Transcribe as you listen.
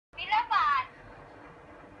Pilaman.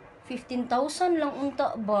 15,000 lang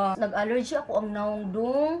unta ba? Nag-allergy ako ang naong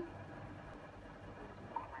dong.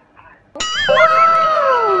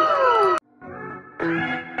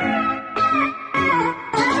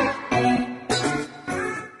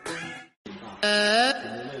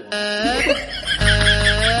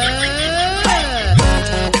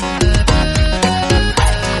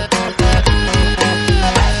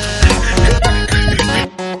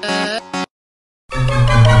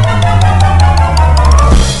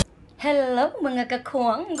 Hello mga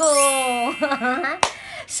kakwanggo!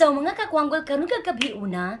 So mga kakwanggo, karon kagabi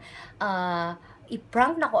una,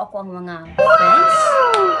 i-prank na ako ang mga friends.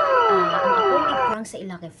 Ang akong i-prank sa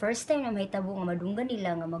ila kay first time na mahitabo nga madunggan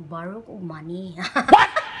nila nga mag-borrow og money.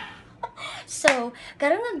 So,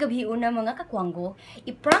 karon nga gabi una mga kakwanggo,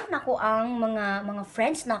 i-prank nako ang mga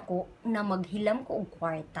friends nako na maghilam ko og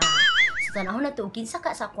kwarta. So, tanahon na to, kinsa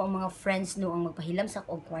ka sa ako ang mga friends no ang magpahilam sa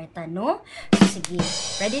ako og kwarta, no? So, sige.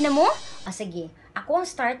 Ready na mo? Sige. Ako ang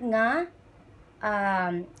start nga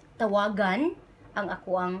tawagan ang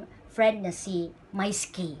ako ang friend na si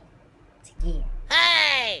Maiski. Sige.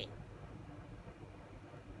 Hey!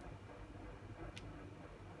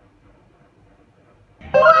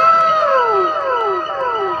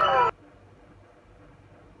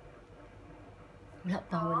 Wala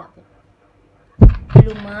pa.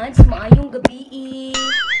 Hello, Mads. Maayong gabi.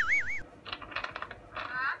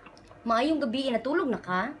 Maayong gabi. Natulog na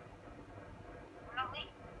ka?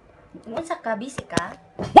 Unsa ka? Busy ka?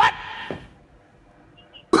 What?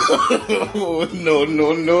 No.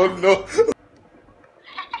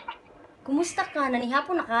 Kumusta ka?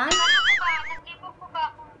 Nanihapon na ka? Nag-ibog ko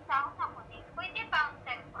ba kung saan ako din? Pwede bang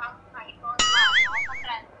ang iPhone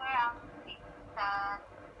ma-transfer ang sa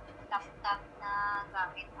laptop na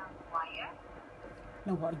gamit ang wire?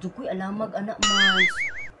 Nawa, ko'y alamag, anak, Mads.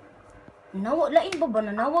 Lain ba ba?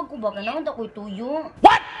 Nanawag ko ba? Kanawag ako'y tuyo.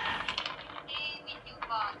 What? Video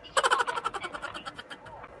ba?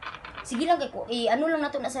 Sige lang kay ko. Ano lang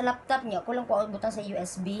nato na sa laptop niya. Ako lang ko butang sa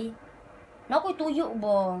USB. Na ako'y tuyo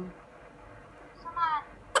ba? Saman.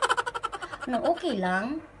 Na okay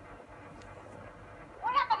lang.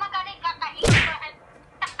 Wala ka magaling kakain.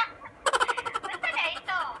 Basta na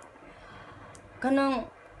ito. Kanang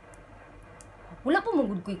wala pa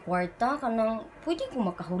magud ko'y kwarta. Kanang pwede ko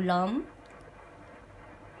makahulam.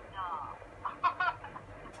 No.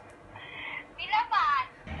 Pila ba?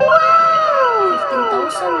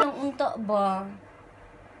 15,000 lang unta ba?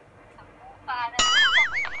 Para sa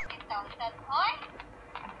 15,000. Hoy?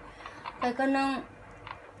 Kay kanang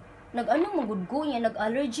nag-ano magud ko niya,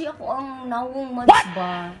 nag-allergy ako ang nawong Mads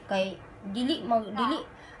ba? Kay dili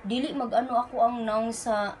mag-ano ako ang nawong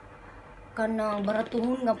sa kanang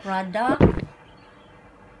baratuhon nga product.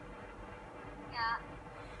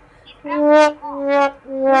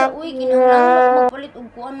 Wala, uy, kinahanglan magpalit og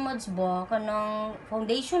kuan Mads ba? Kanang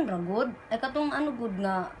foundation ra good. Ay katong ano good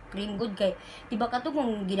nga cream good kay di ba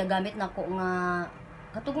katong ginagamit nako nga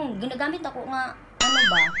ano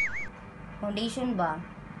ba? Foundation ba?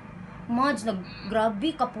 Mads,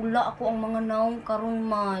 grabe kapula ako ang mga naong karon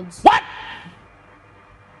Mads. What?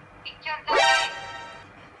 Picture ka.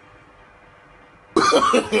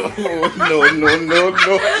 No.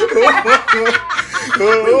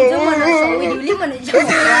 Medyo man na sa dili man na siya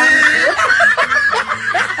mag-prank.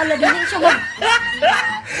 Ala, dili siya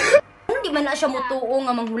Di man na siya mutuo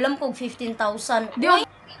nga manghulam kog 15,000. Uy!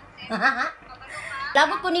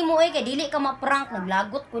 Lagot ko nimo kay dili ka ma-prank,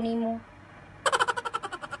 naglagot ko nimo.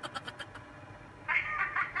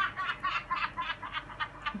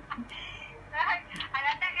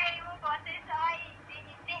 Alata kayo mo boses ay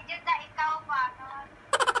hindi jud na ikaw pa no.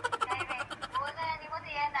 Wala ni mo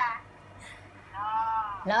siya na.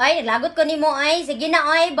 No. Ay, lagot ko nimo ay. Sige na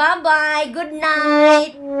ay, bye-bye. Good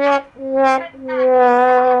night.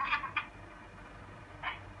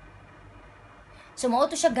 Sumao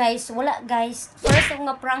to siya guys. Wala guys. First ako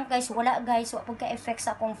nga prank guys. Wala guys. Wa pagka-effect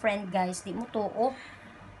sa akong friend guys. Di mo tuo.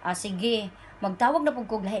 Sige. Magtawag na pag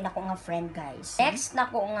kuglahin ako nga friend guys. Next na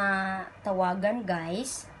ko nga tawagan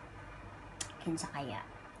guys. Kinsa kaya?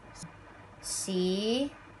 Si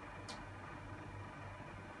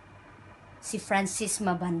Francis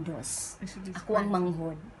Mabandos. Ako ang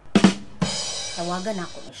manghod. Tawagan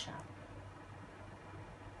ako na siya.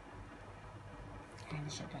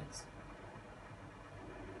 Ano siya guys?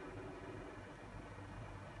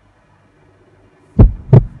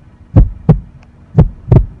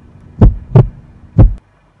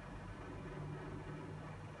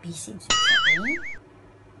 Busy siya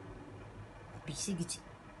Busy gitu.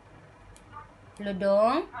 Hello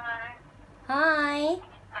dong. Hi.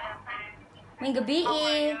 May gabi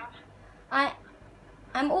eh. Ay,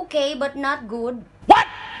 I'm okay, but not good.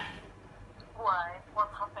 Why?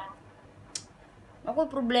 What happened? Ako'y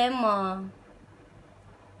problema.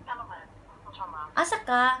 Ano man? Ano siya, ma'am? Asa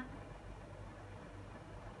ka?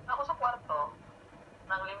 Ako sa kwarto,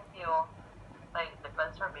 nang limpyo, ay,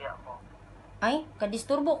 nag-survey ako. Ay,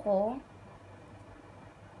 kadisturbo ko.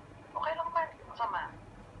 Okay lang man. Ano siya, ma'am?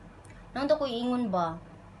 Nang to ko iingon ba?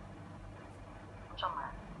 Ano siya,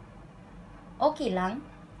 ma'am? Okay lang.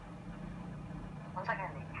 Ano siya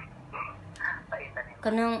gani? Paitan niya.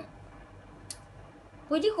 Kanang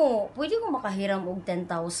pwede ko makahiram og 10,000.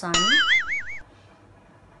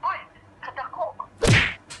 Uy! Kadako!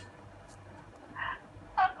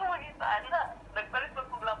 Ako magitaan na. Nagpalit mo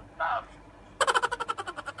kong laptop.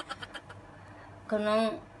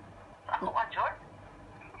 Kanang Ako ka, George?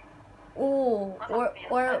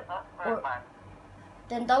 or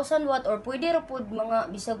 10,000 watt or pwede ra pud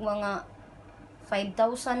mga bisag mga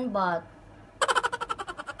 5,000 baht.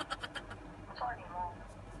 Sorry mo.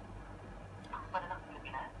 Ako pa na ng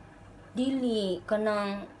Pilipinas? Dili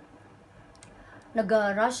kanang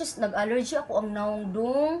nag-rashes, nag-allergy ako ang naong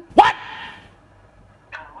dong.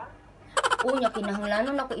 Karon? Nya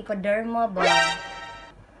kinahanglanon ako ipaderma ba.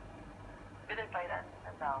 Bilang paitan.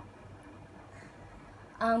 Ano daw?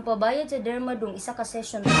 Ang pabayad sa derma dong isa ka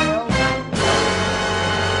session 12.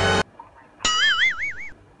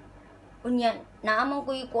 Unya, naamang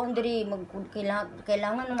ko yung diri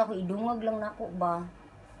kailangan na ako idungag lang nako ba.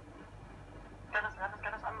 Ganas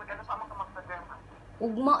ama ka magpa-derma.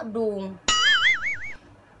 Ugma dong.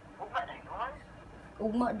 Ugma na yun?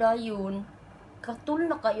 Ugma dayon. Katul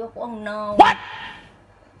na kayo ko ang now. Oh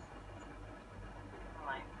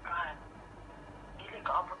my God. Dili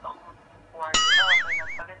ka abot ako kwarta. Kaya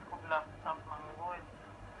nagpalit kong laptop ng wood.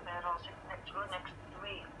 Pero next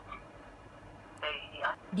week.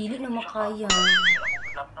 Dili na makaya.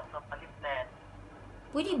 Laptop na palitan.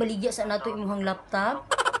 Pwede baligya sa nato imong laptop?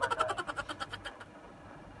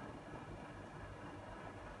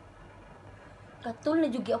 Katul na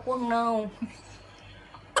jugi ako ang now.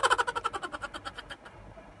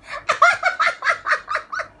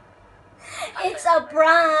 It's a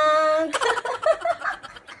prank.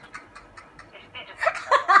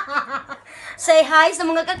 Say hi sa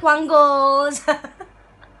mga kakwanggos.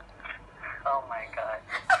 Oh my God.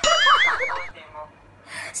 Hindi mo.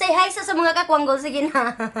 Say hi sa mga kakwanggos. Sige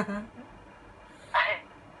na.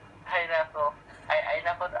 Ay nako. Ay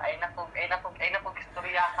nako,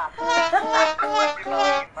 istorya ka.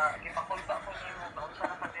 Kipakulta ko niyo. Taon sa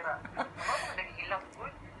nakatira. Ano ba nag-ilang ko?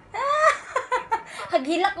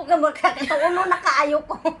 Haghilak ko ka magkakauno na kaayo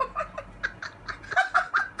ko.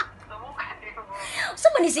 Sumukha niyo mo. Sa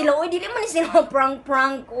man ni sila, oy, dili man ni sila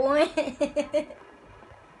prank oy.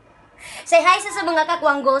 Say hi sa mga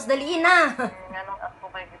kakwanggos, dali na. Nganong ako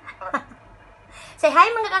may gusto. Say hi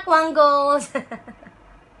mga kakwanggos.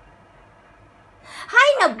 Hi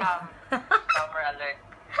na. Camera alert.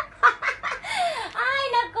 Ay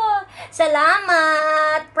nako.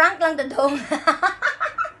 Salamat. Prank lang to dong.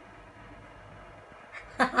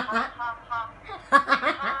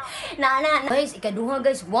 na guys, ikaduha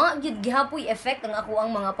guys, wa gyud gihapoy effect ang ako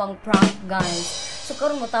ang mga pang prank guys. So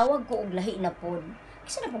karon mo tawag ko og lahi na pod.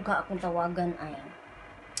 Kasi na pud ka akong tawagan ay.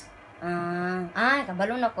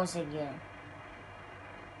 Kabalo na ko sige.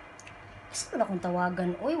 Kasi na akong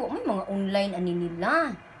tawagan. Uy, wa may mga online ani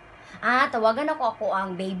nila. Tawagan ako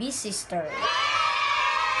ang baby sister.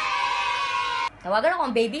 Tawagan ako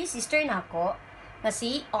ang baby sister nako na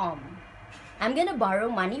si I'm gonna borrow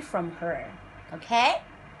money from her. Okay?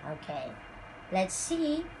 Okay. Let's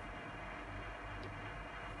see.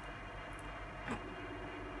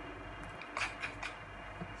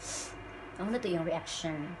 Ano na to yung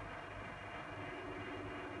reaction?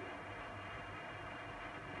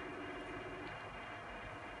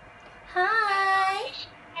 Hi!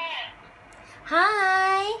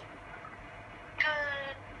 Hi!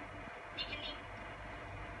 Good evening.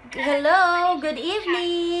 Hello, good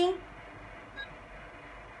evening.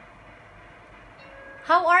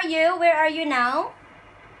 How are you? Where are you now?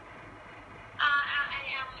 I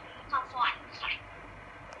am Nakhon Sawan.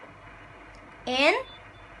 In?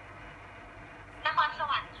 Nakhon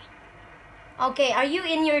Sawan. Okay, are you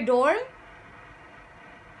in your dorm?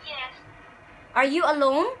 Yes. Are you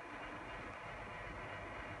alone?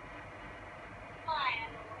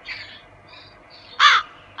 Why?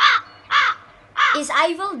 Is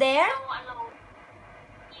Ivel there? No, alone.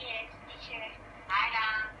 Yes, teacher. Hi,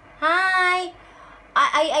 lang. Hi.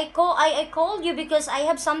 I called you because I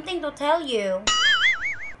have something to tell you.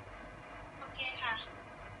 Okay, ha.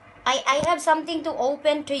 I have something to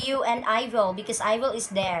open to you and Ivel because Ivel is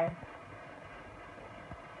there.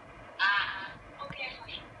 Okay,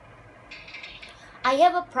 I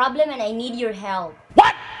have a problem and I need your help.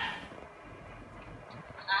 Ha?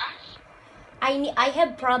 I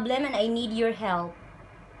have problem and I need your help.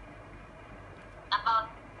 About,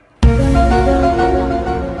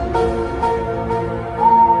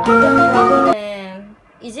 Problem.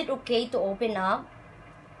 Is it okay to open up?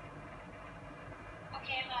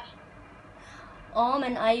 okay ba?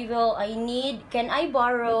 And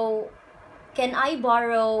can I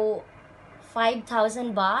borrow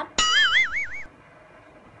 5,000 baht?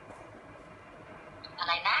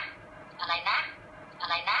 Alay na? Alay na?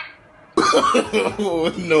 Alay na?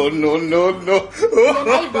 Oh, no, no, no, no.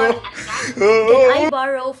 Can I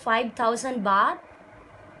borrow 5,000 baht?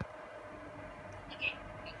 Sige,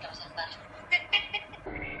 8,000 ba?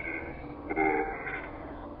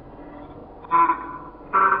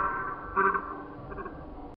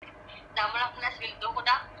 Damo lang na sweldo ko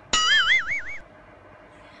da.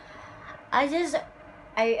 I just,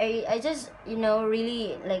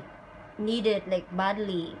 really like need it like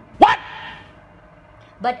badly.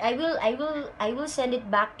 But I will send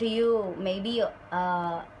it back to you maybe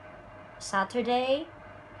Saturday.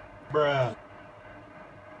 Bruh.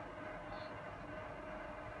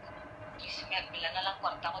 Isip pila na lang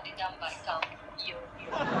kwarta ko di damba ikaw. Yo.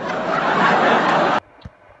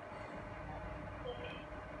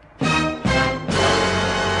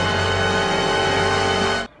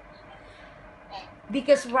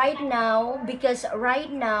 Because right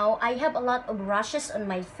now I have a lot of rashes on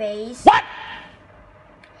my face.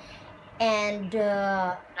 And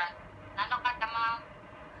Nano ka tama?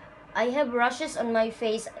 I have rashes on my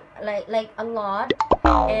face like a lot.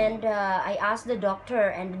 And I asked the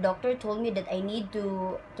doctor, and the doctor told me that I need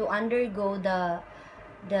to undergo the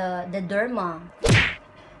derma.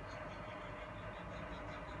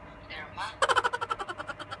 Derma?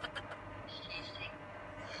 Sisig.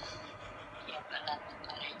 Kaya pala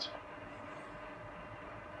allergy.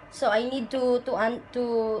 So I need to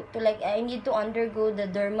like I need to undergo the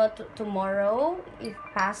derma tomorrow if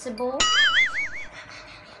possible.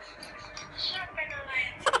 Sure ka naman.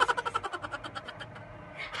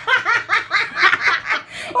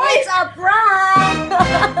 Oh, it's a prank!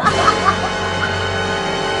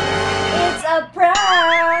 It's a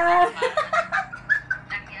prank!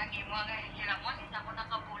 Lagi mo nga hilamon isa ko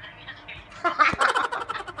nakabulan niya.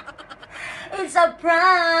 It's a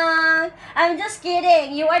prank! I'm just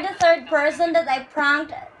kidding. You are the third person that I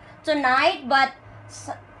pranked tonight, but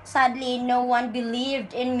sadly, no one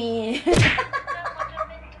believed in me. Your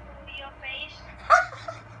face.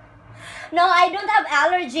 No, I don't have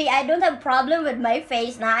allergy. I don't have problem with my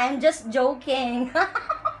face. Now I'm just joking.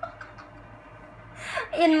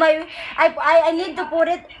 I need to put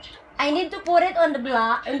it. I need to put it on the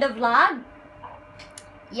vlog.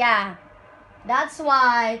 Yeah, that's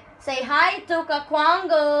why. Say hi to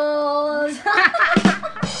Kakwangos.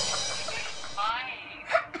 Ay,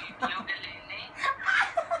 video galing.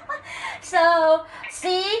 So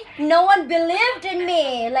see, no one believed in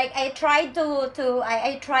me. Like I tried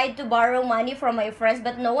I tried to borrow money from my friends,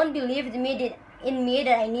 but no one believed in me that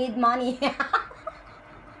I need money.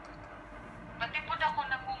 Pati po na ko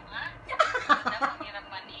na mo, ha? Dapat hirap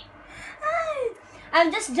mani. I'm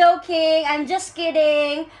just joking. I'm just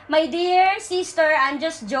kidding. My dear sister, I'm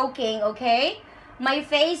just joking, okay? My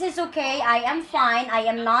face is okay. I am fine. I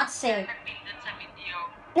am not sick. Nagpindot sa video.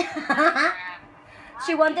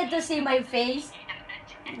 She wanted to see my face.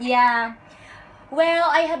 Yeah. Well,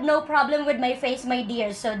 I have no problem with my face, my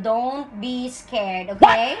dear. So don't be scared,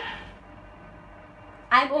 okay?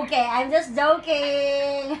 I'm okay. I'm just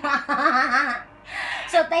joking.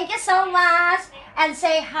 So thank you so much. And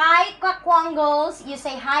say hi, Kakwangos. You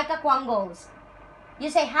say hi, Kakwangos.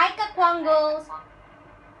 You say hi, Kakwangos.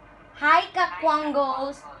 Hi,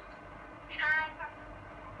 Kakwangos.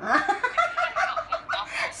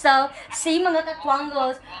 So, see mga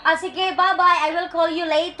Kakwangos. Sige, bye-bye. I will call you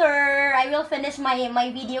later. I will finish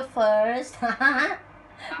my video first.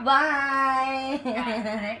 Bye.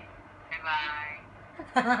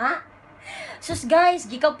 Bye-bye. Sus guys,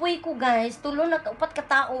 gikapoy ko guys. Tulo na upat ka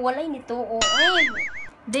tao, walay nito. Oh, ay.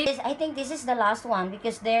 I think this is the last one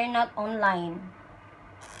because they're not online.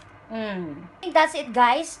 I think that's it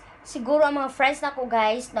guys. Siguro ang mga friends na ko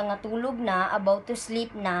guys, nangatulog na, about to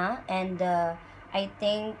sleep na, and I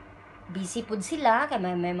think busy pud sila kay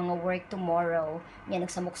may mga work tomorrow. Yan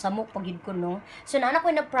nagsamok-samok pag yun ko no. So naana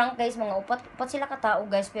ko na prank guys, mga upat sila ka tao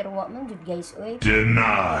guys, pero wa man jud guys oy.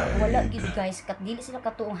 Denied. Wala gid guys, kat dili sila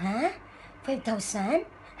katuong ha? 5,000?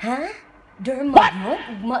 Ha? Derma yun?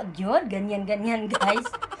 Ugma yun? Ganyan guys.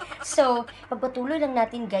 So, pagpatuloy lang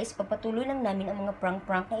natin guys, pagpatuloy lang namin ang mga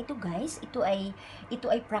prank-prank na ito guys. Ito ay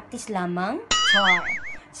practice lamang. Char.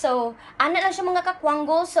 So, ana lang siya mga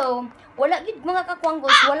kakwanggo. So, wala gid mga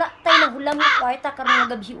kakwangos, wala tay nahulam na kwarta karon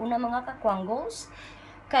nga gabi una mga kakwangos.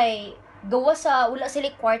 Kay gawa sa wala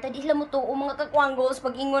sila kwarta di sila mo tuo mga kakwangos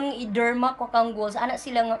pag ingon nga i-derma kakwangos ana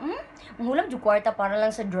sila nga hulam jud kwarta para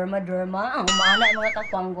lang sa derma ang maana mga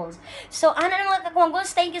kakwangos. So ana na mga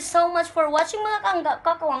kakwangos, thank you so much for watching mga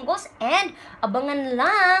kakwangos, and abangan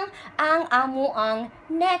lang ang amo ang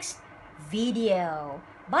next video.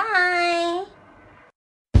 Bye.